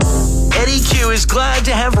Eddie Q is glad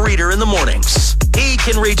to have Reader in the mornings. He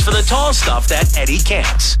can reach for the tall stuff that Eddie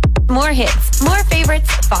can't. More hits, more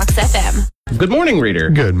favorites, Fox FM. Good morning, Reader.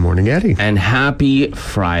 Good morning, Eddie. And happy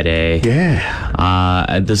Friday.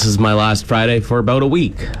 Yeah. This is my last Friday for about a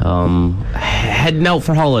week. Heading out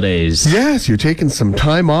for holidays. Yes, you're taking some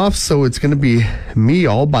time off, so it's going to be me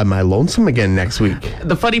all by my lonesome again next week.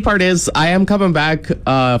 The funny part is I am coming back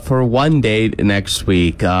for one day next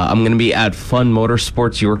week. I'm going to be at Fun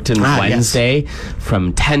Motorsports Yorkton Wednesday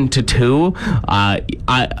from 10 to 2.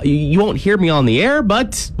 You won't hear me on the air,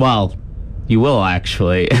 but, well, you will,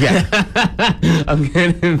 actually. Yeah. I'm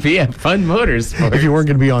going to be at Fun Motorsports. If you weren't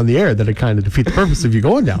going to be on the air, then it kind of defeats the purpose of you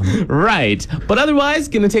going down. Right. But otherwise,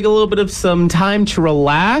 going to take a little bit of some time to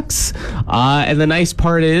relax. And the nice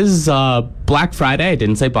part is Black Friday. I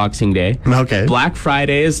didn't say Boxing Day. Okay. Black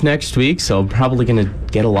Friday is next week, so I'm probably going to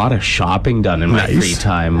get a lot of shopping done in my free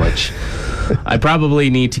time, which I probably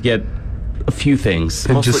need to get a few things.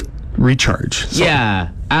 And just recharge. So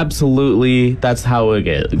yeah, absolutely. That's how it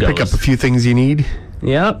goes. pick up a few things you need.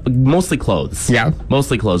 Yeah, mostly clothes. Yeah.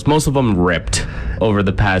 Mostly clothes. Most of them ripped over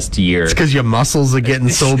the past year. It's because your muscles are getting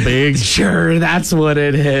so big. Sure, that's what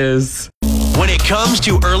it is. When it comes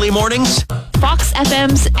to early mornings, Fox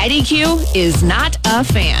FM's Eddie Q is not a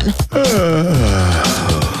fan.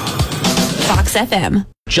 Fox FM.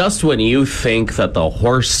 Just when you think that the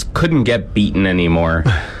horse couldn't get beaten anymore,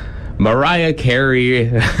 Mariah Carey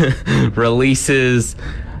releases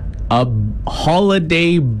a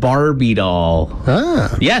holiday Barbie doll.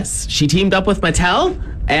 Yes, she teamed up with Mattel,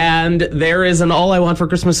 and there is an All I Want for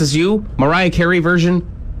Christmas Is You Mariah Carey version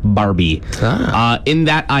Barbie. In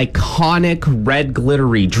that iconic red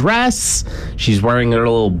glittery dress. She's wearing her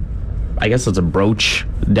little, I guess it's a brooch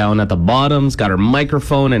down at the bottom. It's got her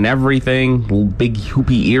microphone and everything. Little big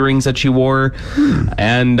hoopy earrings that she wore.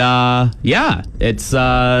 And yeah, it's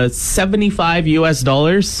 $75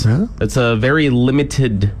 US. It's a very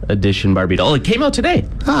limited edition Barbie doll. It came out today.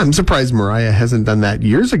 I'm surprised Mariah hasn't done that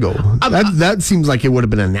years ago. That seems like it would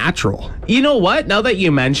have been a natural. You know what? Now that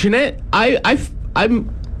you mention it, I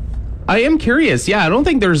am curious. Yeah, I don't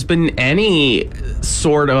think there's been any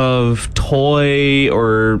sort of toy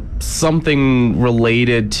or something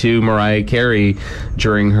related to Mariah Carey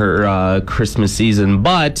during her Christmas season.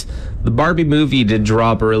 But the Barbie movie did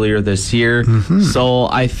drop earlier this year. So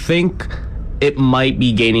I think it might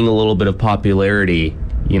be gaining a little bit of popularity,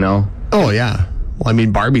 you know? Oh, yeah. Well, I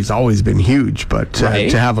mean, Barbie's always been huge, but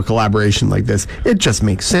to have a collaboration like this, it just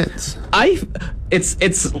makes sense. I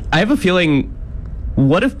have a feeling,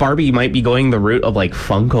 what if Barbie might be going the route of like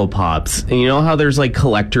Funko Pops? And you know how there's like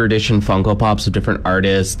collector edition Funko Pops of different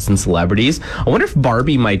artists and celebrities? I wonder if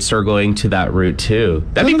Barbie might start going to that route too.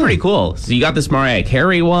 That'd be pretty cool. So you got this Mariah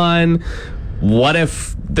Carey one. What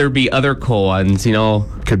if there'd be other cool ones, you know?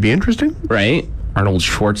 Could be interesting. Right? Arnold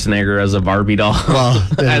Schwarzenegger as a Barbie doll. Well,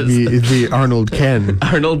 it'd be Arnold Ken.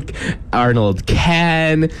 Arnold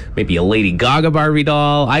Ken. Maybe a Lady Gaga Barbie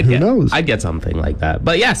doll. Who knows? I'd get something like that.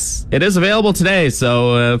 But yes, it is available today.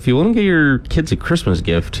 So if you want to get your kids a Christmas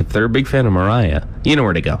gift, if they're a big fan of Mariah, you know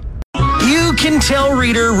where to go. you can tell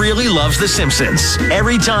Reader really loves The Simpsons.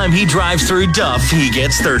 Every time he drives through Duff, he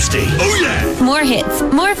gets thirsty. Oh, yeah! More hits,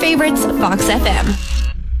 more favorites, Fox FM.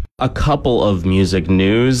 A couple of music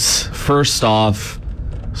news. First off,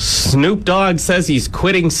 Snoop Dogg says he's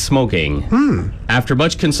quitting smoking. After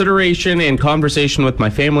much consideration and conversation with my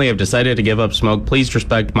family, I've decided to give up smoke. Please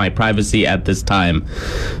respect my privacy at this time.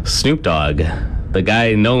 Snoop Dogg, the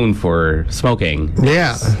guy known for smoking.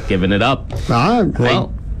 Yeah. Giving it up.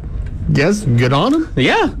 Well, yes, good on him.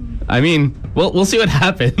 Yeah. I mean, we'll see what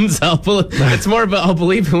happens. It's more about I'll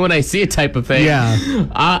believe him when I see it type of thing.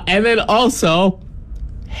 Yeah. And then also,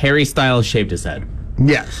 Harry Styles shaved his head.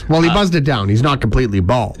 Yes. Well, he buzzed it down. He's not completely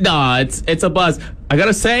bald. No, it's a buzz. I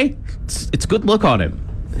gotta say, it's a good look on him.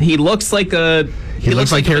 He looks like He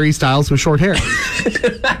looks like Harry Styles with short hair.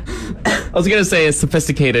 I was gonna say a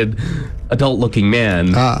sophisticated, adult-looking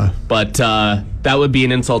man, but that would be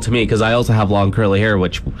an insult to me because I also have long curly hair,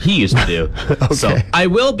 which he used to do. Okay. So I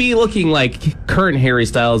will be looking like current Harry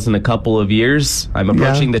Styles in a couple of years. I'm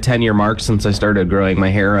approaching the 10-year mark since I started growing my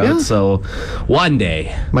hair out. Yeah. So one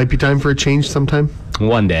day, might be time for a change sometime.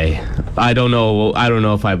 One day, I don't know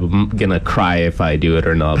if I'm gonna cry if I do it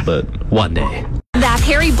or not, but one day. That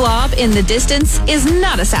hairy blob in the distance is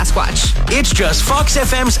not a Sasquatch. It's just Fox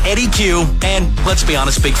FM's Eddie Q, and let's be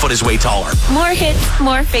honest, Bigfoot is way taller. More hits,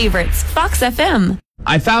 more favorites. Fox FM.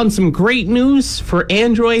 I found some great news for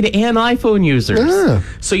Android and iPhone users.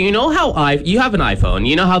 So you know how you have an iPhone.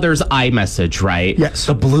 You know how there's iMessage, right? Yes.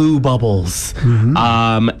 The blue bubbles.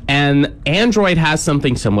 And Android has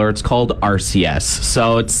something similar. It's called RCS.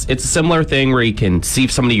 So it's a similar thing where you can see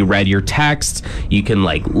if somebody read your text. You can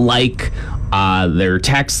like their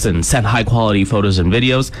texts and send high quality photos and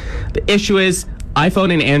videos. The issue is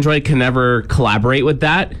iPhone and Android can never collaborate with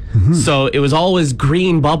that. So it was always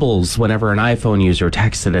green bubbles whenever an iPhone user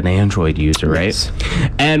texted an Android user, right? Yes.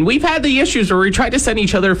 And we've had the issues where we tried to send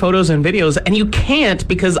each other photos and videos, and you can't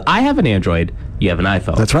because I have an Android, you have an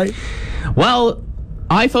iPhone. That's right. Well,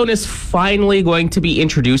 iPhone is finally going to be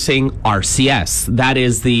introducing RCS. That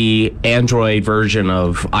is the Android version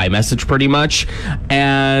of iMessage pretty much.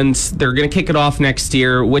 And they're going to kick it off next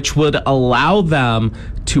year, which would allow them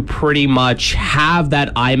to pretty much have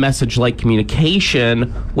that iMessage-like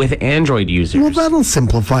communication with Android users. Well, that'll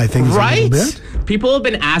simplify things a little bit. People have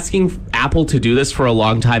been asking Apple to do this for a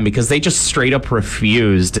long time because they just straight up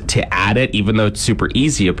refused to add it, even though it's super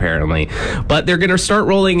easy, apparently. But they're going to start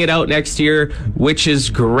rolling it out next year, which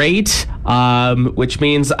is great, which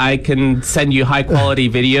means I can send you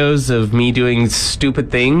high-quality videos of me doing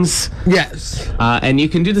stupid things. Yes. And you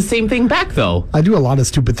can do the same thing back, though. I do a lot of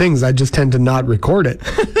stupid things. I just tend to not record it.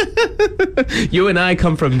 You and I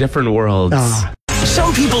come from different worlds.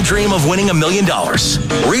 Some people dream of winning $1 million.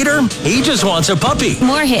 Reader, he just wants a puppy.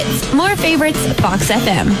 More hits, more favorites, Fox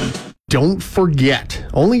FM. Don't forget,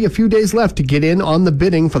 only a few days left to get in on the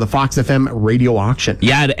bidding for the Fox FM radio auction.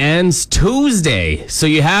 Yeah, it ends Tuesday. So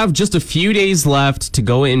you have just a few days left to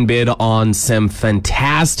go and bid on some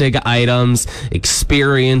fantastic items,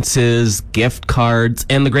 experiences, gift cards.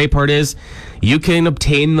 And the great part is you can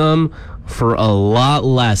obtain them for a lot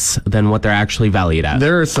less than what they're actually valued at.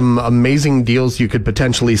 There are some amazing deals you could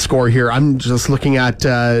potentially score here. I'm just looking at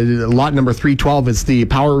lot number 312. It's the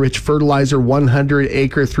Power Rich Fertilizer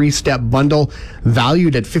 100-acre 3-step bundle,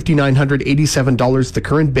 valued at $5,987. The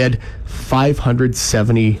current bid,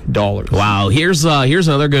 $570. Wow. Here's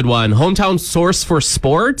another good one. Hometown Source for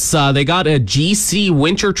Sports. They got a GC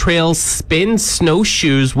Winter Trail Spin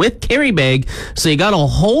Snowshoes with carry bag. So you got a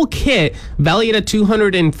whole kit valued at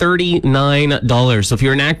 $239. So if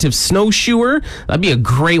you're an active snowshoer, that'd be a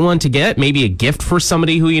great one to get. Maybe a gift for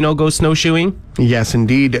somebody who goes snowshoeing. Yes,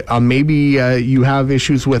 indeed. Maybe you have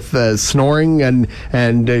issues with snoring and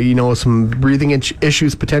some breathing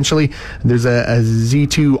issues potentially. There's a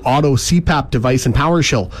Z2 Auto CPAP device and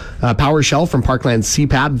PowerShell from Parkland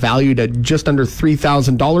CPAP, valued at just under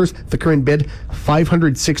 $3,000. The current bid,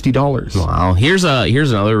 $560. Wow. Here's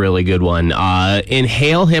another really good one.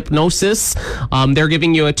 Inhale Hypnosis. They're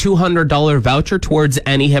giving you a $200 voucher towards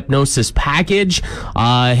any hypnosis package.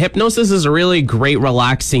 Hypnosis is a really great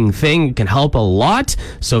relaxing thing. It can help a lot.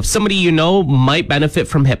 So if somebody might benefit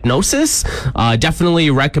from hypnosis, definitely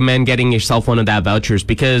recommend getting yourself one of that vouchers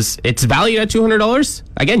because it's valued at $200.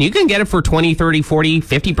 Again, you can get it for 20, 30, 40,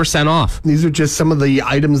 50% off. These are just some of the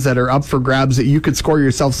items that are up for grabs that you could score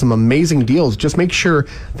yourself some amazing deals. Just make sure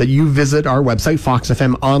that you visit our website,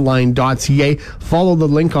 foxfmonline.ca. Follow the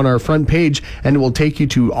link on our front page and it will take you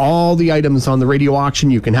to all the items on the radio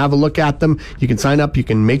auction. You can have a look at them. You can sign up. You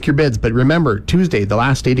can make your bids. But remember, Tuesday, the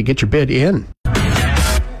last day to get your bid in.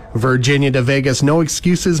 Virginia to Vegas, no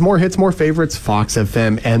excuses, more hits, more favorites, Fox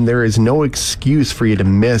FM, and there is no excuse for you to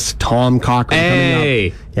miss Tom Cochran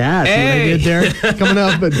coming up. Yeah, see what I did there? Coming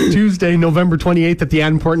up Tuesday, November 28th at the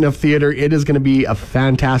Ann Portneuf Theater. It is going to be a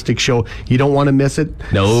fantastic show. You don't want to miss it.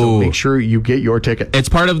 No. So make sure you get your ticket. It's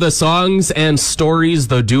part of the Songs and Stories,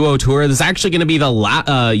 the duo tour. This is actually going to be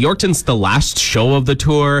Yorkton's the last show of the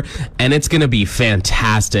tour, and it's going to be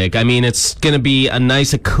fantastic. I mean, it's going to be a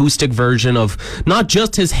nice acoustic version of not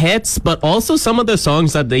just his hits, but also some of the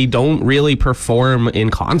songs that they don't really perform in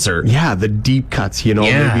concert. Yeah, the deep cuts,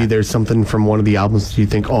 maybe there's something from one of the albums that you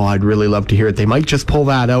think, oh, I'd really love to hear it. They might just pull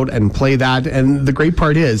that out and play that. And the great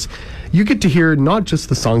part is you get to hear not just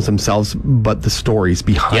the songs themselves, but the stories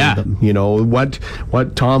behind them. What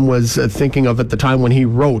Tom was thinking of at the time when he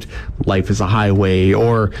wrote Life is a Highway,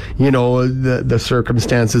 or, the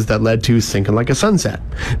circumstances that led to Sinking Like a Sunset.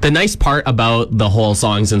 The nice part about the whole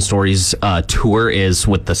Songs and Stories tour is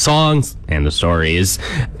with the songs and the stories,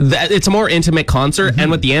 that it's a more intimate concert.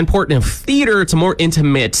 And with the Ann Portneuf Theater, it's a more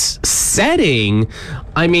intimate setting.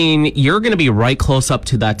 I mean, you're going to be right close up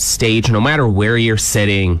to that stage, no matter where you're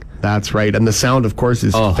sitting. That's right. And the sound, of course,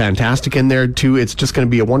 is fantastic in there, too. It's just going to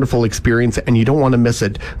be a wonderful experience, and you don't want to miss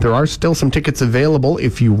it. There are still some tickets available.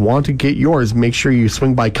 If you want to get yours, make sure you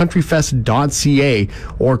swing by countryfest.ca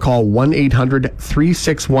or call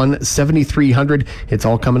 1-800-361-7300. It's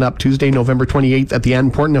all coming up Tuesday, November 28th at the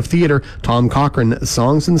Ann Portneuf Theatre. Tom Cochran,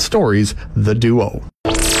 Songs and Stories, the duo.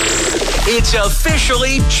 It's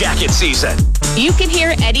officially jacket season. You can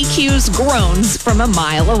hear Eddie Q's groans from a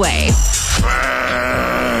mile away.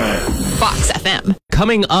 Fox FM.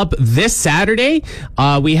 Coming up this Saturday,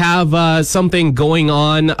 we have something going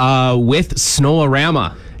on with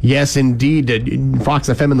Snow-A-Rama. Yes, indeed. Fox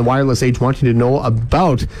FM and the Wireless Age want you to know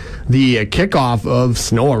about the kickoff of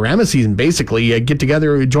Snow-A-Rama season. Basically, get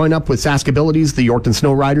together, join up with Saskabilities, the Yorkton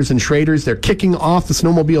Snow Riders and Schraders. They're kicking off the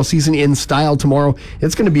snowmobile season in style tomorrow.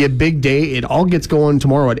 It's going to be a big day. It all gets going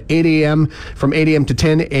tomorrow at 8 a.m. from 8 a.m. to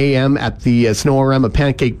 10 a.m. at the Snow-A-Rama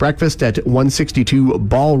Pancake Breakfast at 162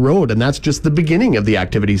 Ball Road. And that's just the beginning of the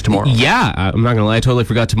activities tomorrow. Yeah, I'm not going to lie. I totally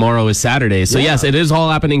forgot tomorrow is Saturday. So yes, it is all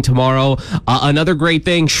happening tomorrow. Another great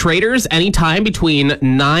thing, Schraders, anytime between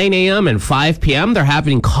 9 a.m. and 5 p.m. They're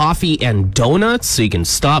having coffee and donuts, so you can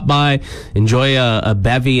stop by, enjoy a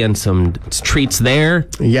bevy and some treats there.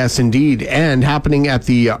 Yes, indeed. And happening at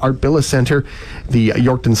the Art Billis Center, the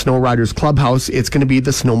Yorkton Snow Riders Clubhouse, it's going to be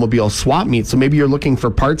the snowmobile swap meet. So maybe you're looking for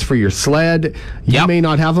parts for your sled. You may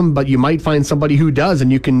not have them, but you might find somebody who does, and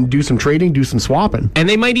you can do some trading, do some swapping. And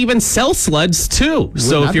they might even sell sleds, too.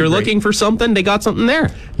 So if you're looking for something, they got something there.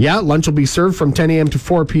 Yeah, lunch will be served from 10 a.m. to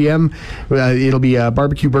 4 p.m. It'll be a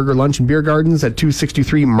barbecue, burger, lunch, and beer gardens at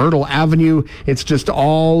 263 Myrtle Avenue. It's just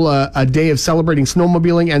all a day of celebrating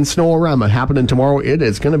snowmobiling and Snow-A-Rama happening tomorrow. It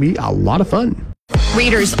is going to be a lot of fun.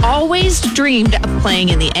 Readers always dreamed of playing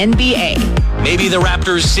in the NBA. Maybe the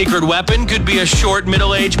Raptors' secret weapon could be a short,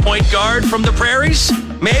 middle-aged point guard from the prairies?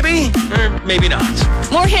 Maybe, or maybe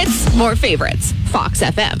not. More hits, more favorites. Fox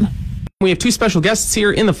FM. We have two special guests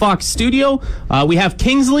here in the Fox studio. We have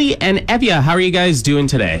Kingsley and Evia. How are you guys doing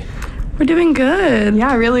today? We're doing good.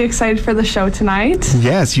 Yeah, really excited for the show tonight.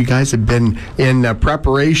 Yes, you guys have been in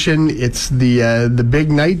preparation. It's the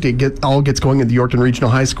big night. It all gets going at the Yorkton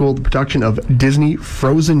Regional High School, the production of Disney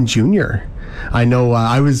Frozen Jr. I know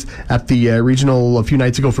I was at the regional a few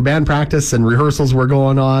nights ago for band practice, and rehearsals were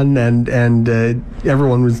going on, and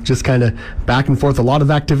everyone was just kind of back and forth. A lot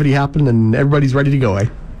of activity happened, and everybody's ready to go, eh?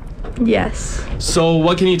 Yes. So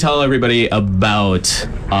what can you tell everybody about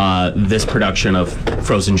this production of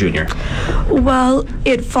Frozen Jr.? Well,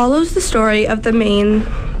 it follows the story of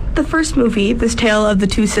the first movie, this tale of the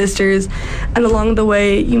two sisters, and along the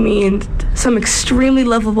way you meet some extremely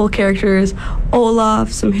lovable characters, Olaf,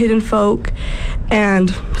 some hidden folk,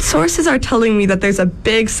 and sources are telling me that there's a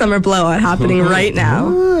big summer blowout happening right now.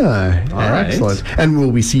 Excellent. And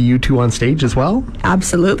will we see you two on stage as well?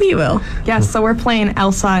 Absolutely you will. Yes, so we're playing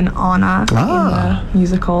Elsa and Anna in the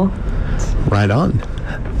musical. Right on.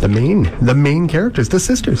 The main characters, the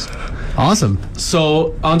sisters. Awesome.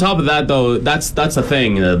 So on top of that, though, that's the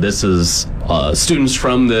thing. This is students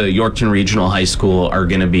from the Yorkton Regional High School are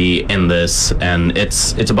going to be in this, and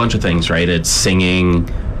it's a bunch of things, right? It's singing,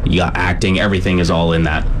 acting, everything is all in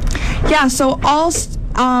that. Yeah, so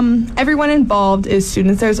everyone involved is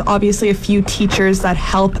students. There's obviously a few teachers that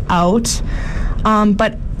help out,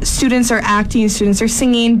 but students are acting, students are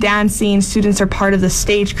singing, dancing, students are part of the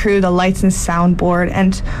stage crew, the lights and sound board,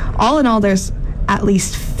 and all in all, there's at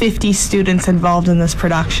least 50 students involved in this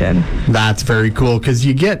production. That's very cool, because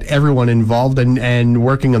you get everyone involved and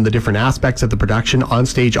working on the different aspects of the production, on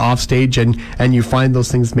stage, off stage, and you find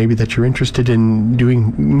those things maybe that you're interested in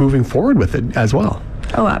doing, moving forward with it as well.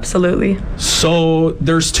 Oh, absolutely. So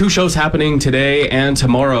there's two shows happening today and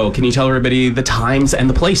tomorrow. Can you tell everybody the times and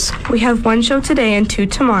the place? We have one show today and two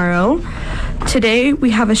tomorrow. Today we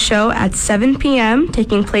have a show at 7 p.m.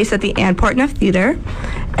 taking place at the Ann Portneuf Theatre.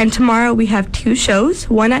 And tomorrow we have two shows,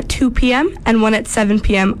 one at 2 p.m. and one at 7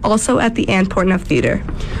 p.m. also at the Ann Portneuf Theatre.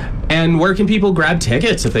 And where can people grab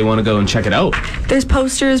tickets if they want to go and check it out? There's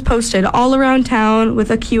posters posted all around town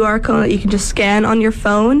with a QR code that you can just scan on your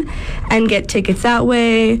phone and get tickets that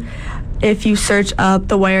way. If you search up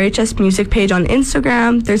the YRHS music page on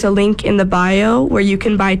Instagram, there's a link in the bio where you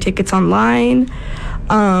can buy tickets online.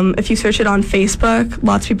 If you search it on Facebook,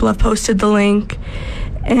 lots of people have posted the link.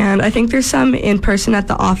 And I think there's some in person at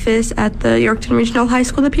the office at the Yorkton Regional High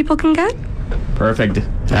School that people can get. Perfect.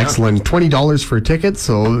 Excellent. $20 for tickets,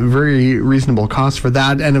 so very reasonable cost for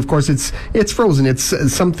that. And of course, it's Frozen. It's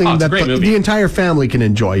something that the entire family can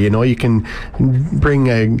enjoy. You know, you can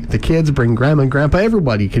bring the kids, bring grandma and grandpa.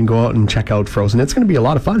 Everybody can go out and check out Frozen. It's going to be a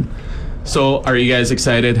lot of fun. So, are you guys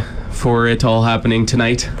excited for it all happening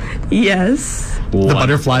tonight? Yes. The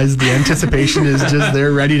butterflies, the anticipation is just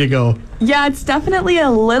there, ready to go. Yeah, it's definitely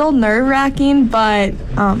a little nerve-wracking, but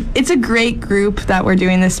it's a great group that we're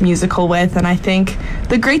doing this musical with, and I think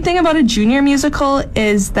the great thing about a junior musical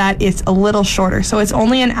is that it's a little shorter, so it's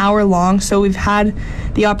only an hour long, so we've had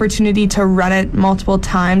the opportunity to run it multiple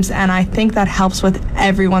times, and I think that helps with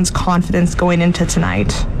everyone's confidence going into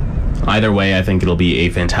tonight. Either way, I think it'll be a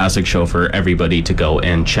fantastic show for everybody to go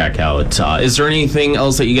and check out. Is there anything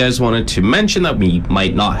else that you guys wanted to mention that we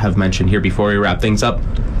might not have mentioned here before we wrap things up?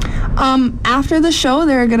 After the show,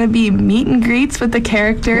 there are going to be meet and greets with the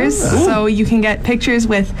characters, so you can get pictures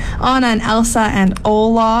with Anna and Elsa and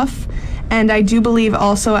Olaf. And I do believe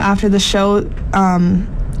also after the show,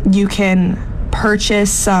 you can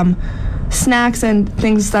purchase some snacks and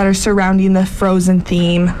things that are surrounding the Frozen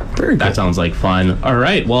theme. That sounds like fun. All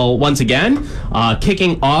right. Well, once again,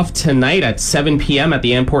 kicking off tonight at 7 p.m. at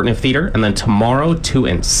the Ann Portneuf Theatre, and then tomorrow, 2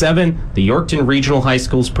 and 7, the Yorkton Regional High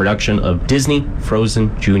School's production of Disney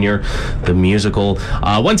Frozen Junior, the musical.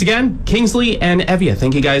 Once again, Kingsley and Evia,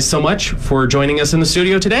 thank you guys so much for joining us in the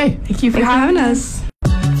studio today. Thank you for having us.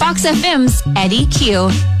 Fox FM's Eddie Q.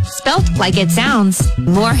 Spelt like it sounds.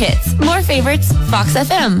 More hits, more favorites, Fox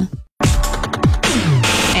FM.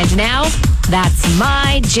 And now, that's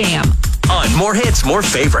my jam. On More Hits, More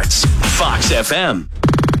Favorites, Fox FM.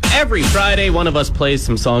 Every Friday, one of us plays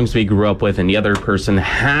some songs we grew up with, and the other person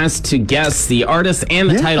has to guess the artist and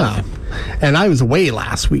the title. And I was away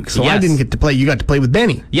last week, so I Yes. didn't get to play. You got to play with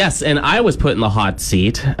Benny. Yes, and I was put in the hot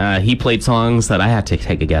seat. He played songs that I had to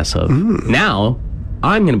take a guess of. Now,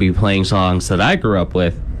 I'm going to be playing songs that I grew up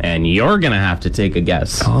with, and you're going to have to take a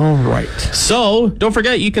guess. All right. So, don't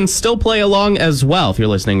forget, you can still play along as well if you're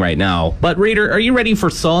listening right now. But, Reader, are you ready for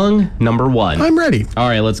song number 1? I'm ready. All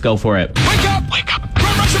right, let's go for it. Wake up! Wake up!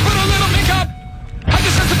 Run, rush, and put a little makeup. I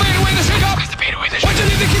just have to fade away the shake up. Why'd you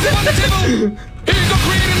leave the keys on the table? Here you go,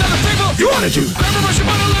 create another fable. You wanna do? Grab a brush and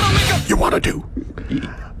put a little makeup. You want to do?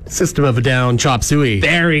 System of a Down, Chop Suey.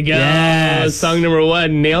 There we go. Yes. Song number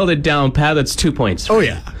 1. Nailed it down, Pat. That's 2 points. Oh,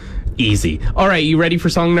 yeah. Easy. All right, you ready for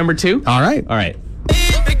song number 2? All right. All right.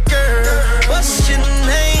 Baby girl, what's your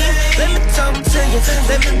name? Let me talk to you.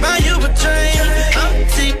 Let me buy you a drink. I'm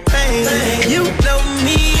T-Pain. You know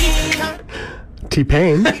me.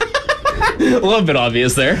 T-Pain. A little bit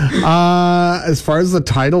obvious there. As far as the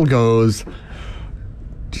title goes,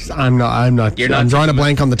 I'm drawing a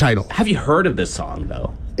blank on the title. Have you heard of this song,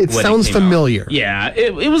 though? It when sounds came out? familiar. Yeah,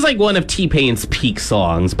 it was like one of T-Pain's peak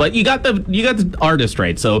songs, but you got the artist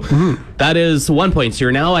right. So that is 1 point. So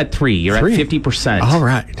you're now at 3. You're at 50%. All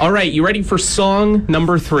right. All right, you ready for song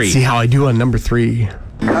number 3? See how I do on number 3.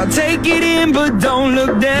 I'll take it in, but don't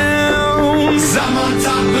look down. 'Cause I'm on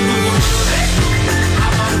top of the world.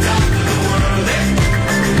 I'm on top of the world.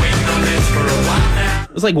 Waiting on this for a while now.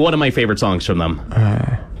 It's like one of my favorite songs from them.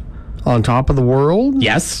 On Top of the World?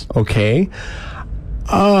 Yes. Okay.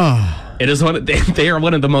 It is they are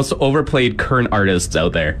one of the most overplayed current artists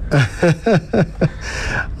out there.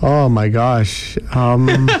 Oh, my gosh. I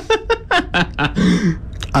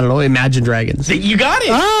don't know. Imagine Dragons. You got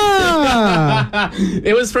it.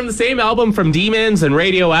 It was from the same album from Demons and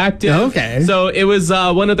Radioactive. Okay. So it was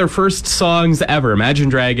one of their first songs ever. Imagine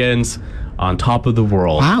Dragons, On Top of the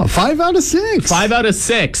World. Wow. 5 out of 6. 5 out of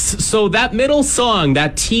 6. So that middle song,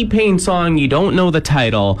 that T-Pain song, you don't know the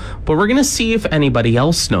title, but we're going to see if anybody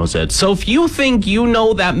else knows it. So if you think you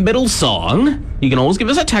know that middle song, you can always give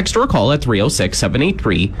us a text or a call at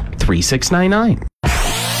 306-783-3699.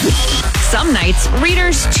 Some nights,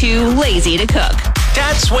 Reader's too lazy to cook.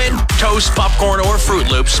 That's when toast, popcorn, or Fruit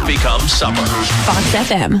Loops become supper. Fox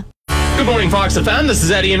FM. Good morning, Fox FM. This is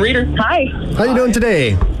Eddie and Reader. Hi. How you doing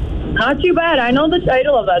today? Not too bad. I know the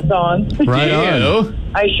title of that song. Right Do on. you?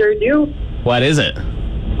 I sure do. What is it?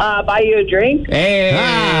 Buy you a drink. Hey,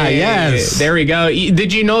 yes. There we go.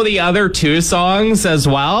 Did you know the other 2 songs as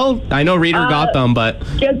well? I know Reader got them, but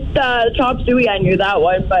Just Chop Suey, I knew that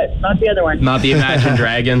one, but not the other one. not the Imagine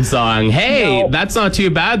Dragons song. Hey, No. that's not too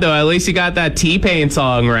bad, though. At least you got that T-Pain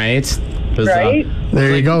song right. It was, Right?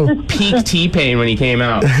 There you go. peak T-Pain when he came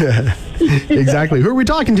out. Exactly. Who are we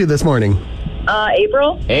talking to this morning?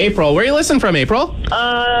 April. April. Where are you listening from, April?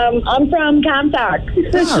 I'm from Camtac.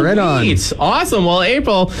 Ah, right on. Sweet. Awesome. Well,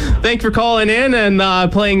 April, thanks for calling in and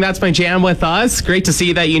playing That's My Jam with us. Great to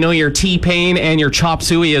see that you know your T-Pain and your Chop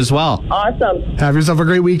Suey as well. Awesome. Have yourself a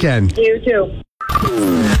great weekend. You too.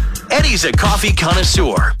 Eddie's a coffee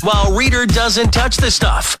connoisseur, while Reader doesn't touch the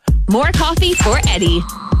stuff. More coffee for Eddie.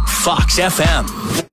 Fox FM.